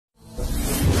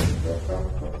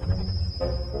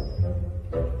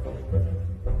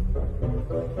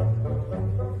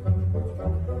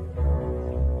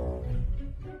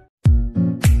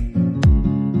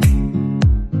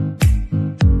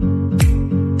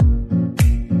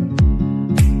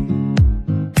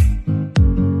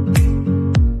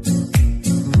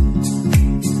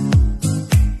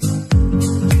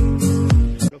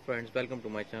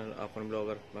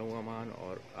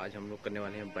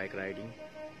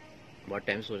बहुत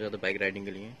टाइम से सोचा था बाइक राइडिंग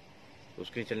के लिए,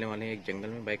 उसके लिए चलने वाले हैं एक जंगल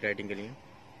में बाइक राइडिंग के लिए।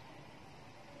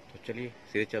 तो चलिए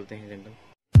सीधे चलते हैं जंगल।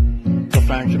 तो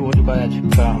फ्रेंड, शुरू हो चुका है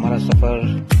आज का हमारा सफ़र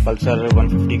पल्सर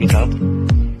 150 के साथ।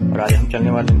 और आज हम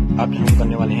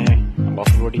करने वाले हैं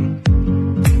ऑफ रोडिंग।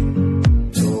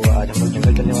 तो आज हम लोग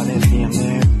जंगल चलने वाले हैं, इसलिए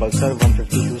हमने पल्सर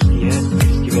 150 यूज़ की है,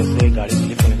 जिसकी वजह से गाड़ी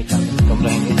स्लिप होने के चांसेस कम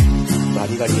रहेंगे।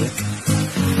 भारी गाड़ी है।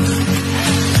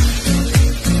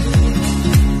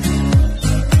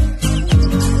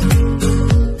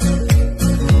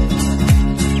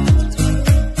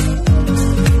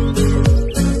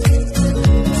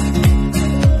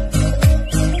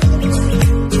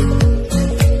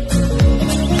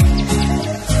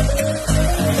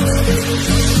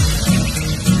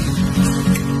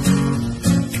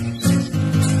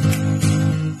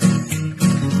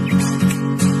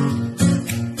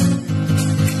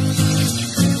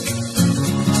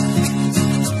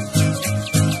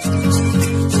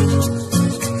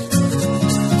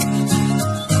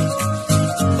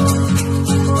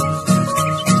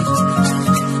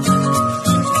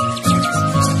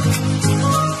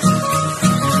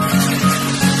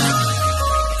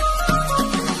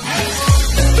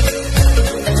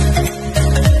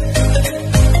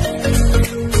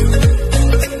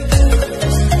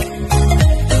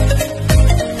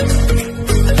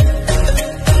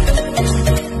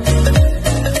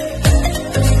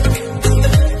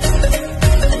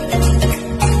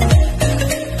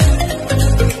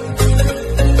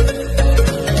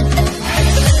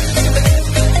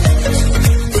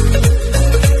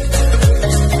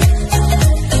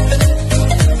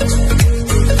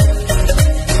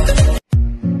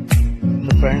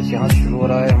 फ्रेंड्स, यहाँ शुरू हो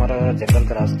रहा है हमारा जंगल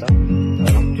का रास्ता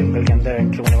और हम जंगल के अंदर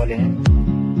एंटर होने वाले हैं।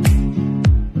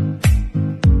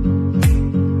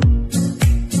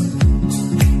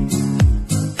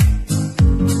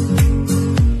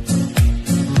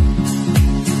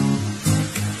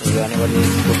 ये आने वाली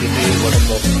छोटी सी वाटर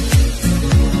फॉल।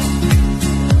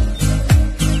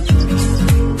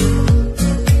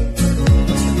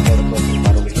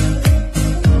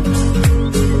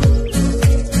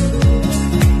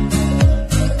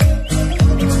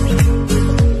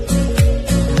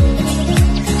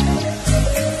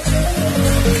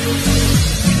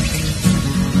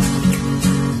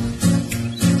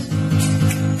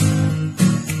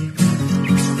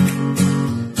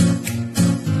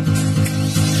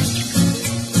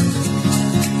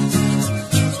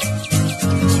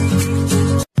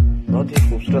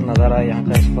 खूबसूरत नज़ारा है यहाँ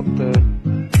का इस वक्त।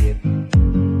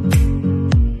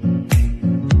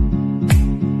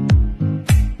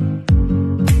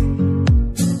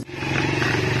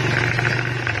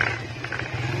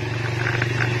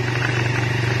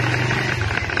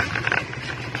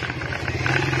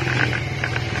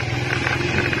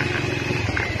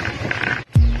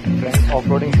 ऑफ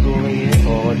रोडिंग शुरू हो गई है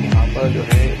और यहाँ पर जो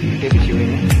है ईंटें बिछी हुई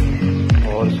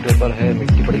हैं और उसके ऊपर है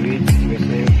मिट्टी पड़ी हुई, जिसकी वजह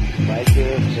से बाइक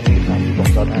फिसलने के चांसेस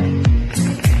बहुत ज़्यादा हैं।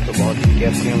 तो बहुत ही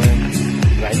केयरफुली हमें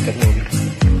ड्राइव करनी होगी।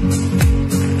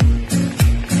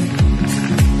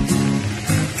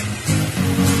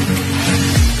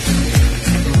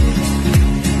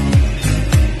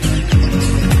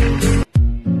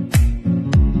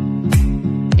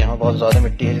 यहाँ बहुत ज़्यादा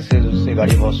मिट्टी है, जिससे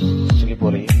गाड़ी बहुत स्लिप हो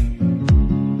रही है।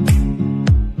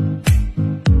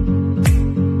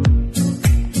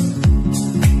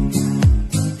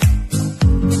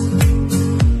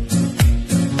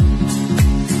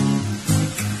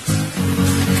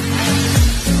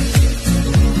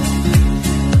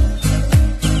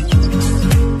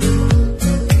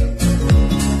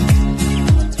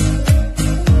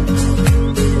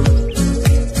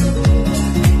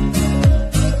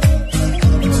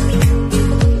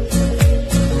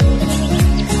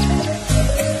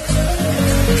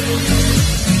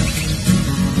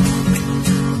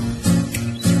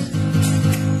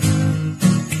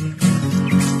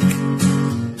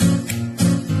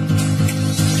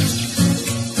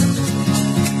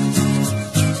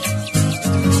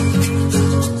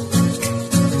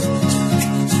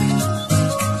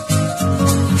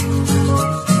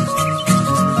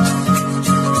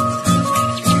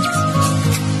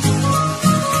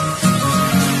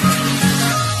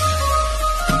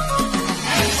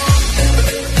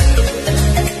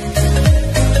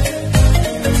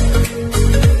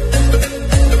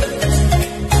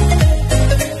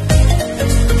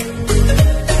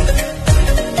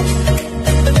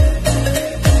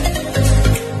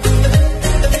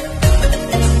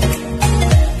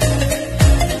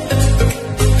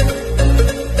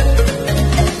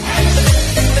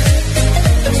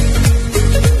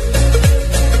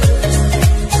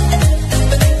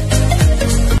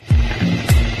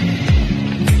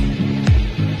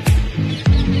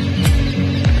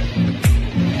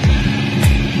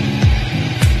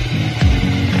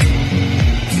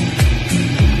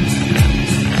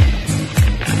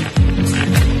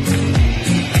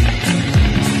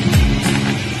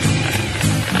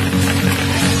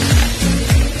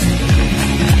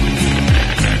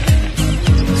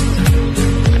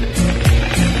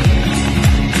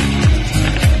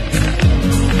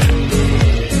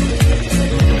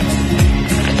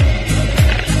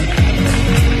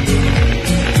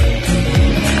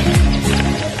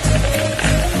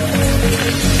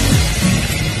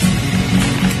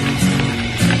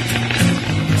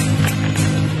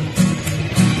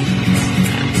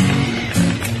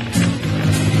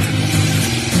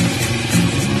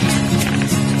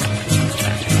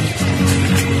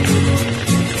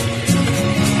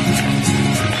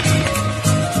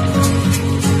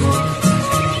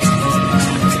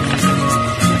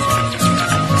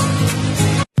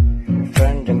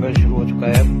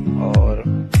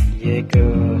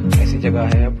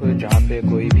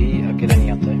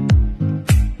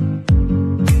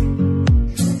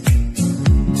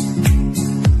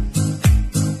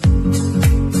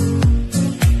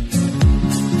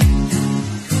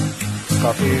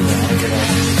 काफी भयानक जगह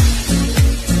है।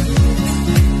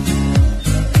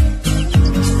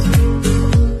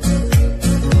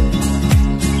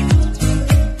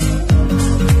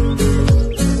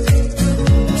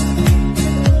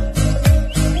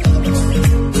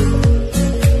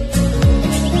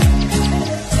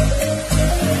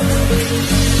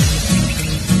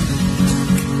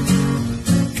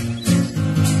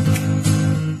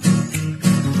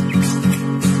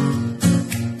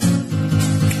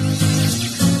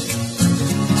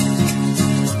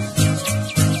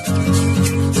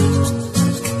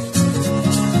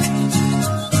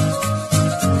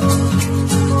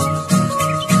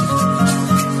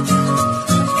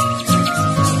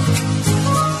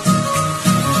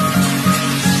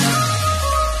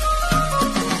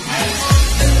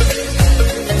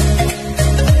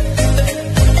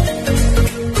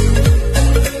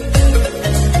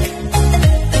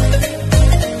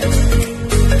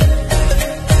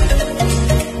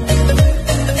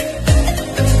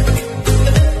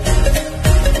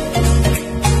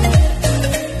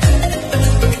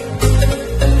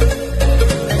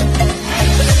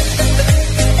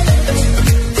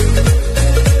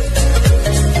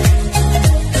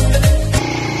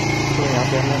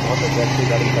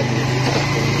 गाड़ी का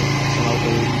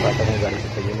गाड़ी से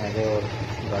पहिए में आ गए और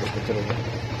गाड़ी पे चले गए।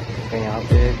 तो यहाँ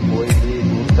पे कोई भी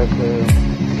दूर तक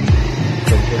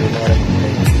चलते रहने वाला नहीं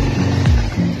है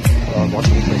और बहुत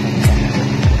ही परेशानी है।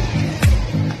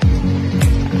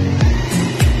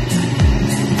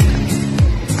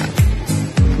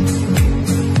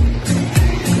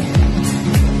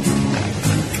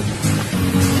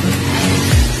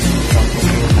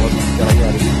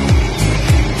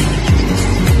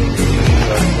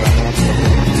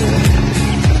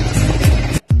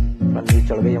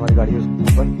 चढ़ गई हमारी गाड़ी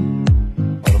ऊपर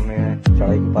और हमने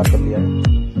चढ़ाई को पार कर लिया है।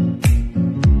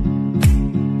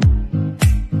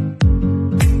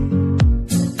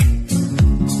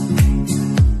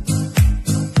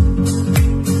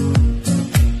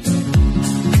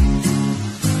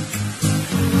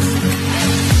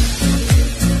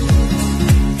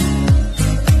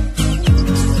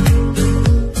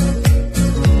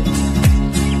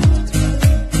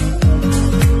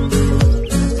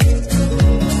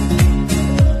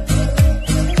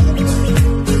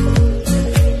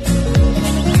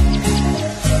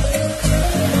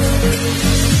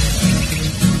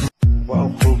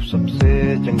 सबसे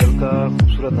जंगल का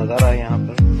खूबसूरत नज़ारा है यहाँ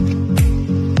पर।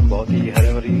 बहुत ही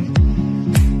हरे भरी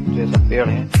जैसा पेड़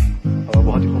है और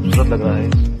बहुत ही खूबसूरत लग रहा है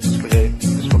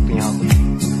इस वक्त यहाँ पर।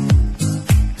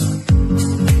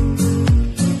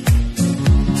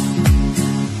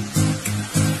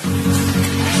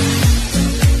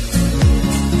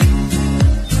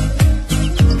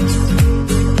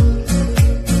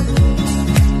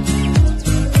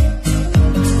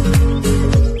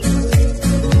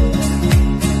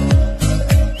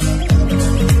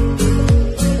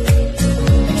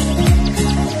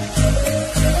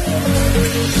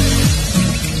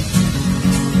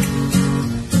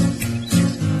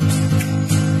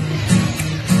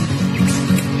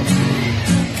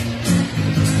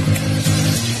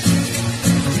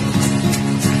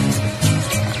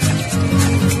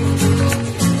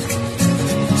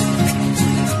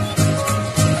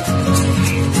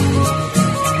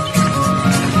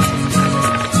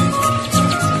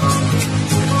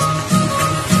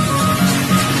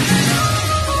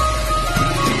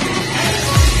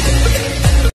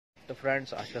 तो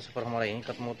फ्रेंड्स, आज का सफ़र हमारा यहीं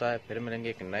खत्म होता है। फिर मिलेंगे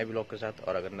एक नए ब्लॉग के साथ।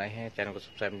 और अगर नए हैं, चैनल को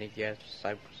सब्सक्राइब नहीं किया है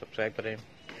तो सब्सक्राइब करें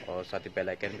और साथ ही बेल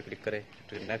आइकन भी क्लिक करें।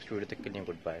 तो नेक्स्ट वीडियो तक के लिए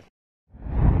गुड बाय।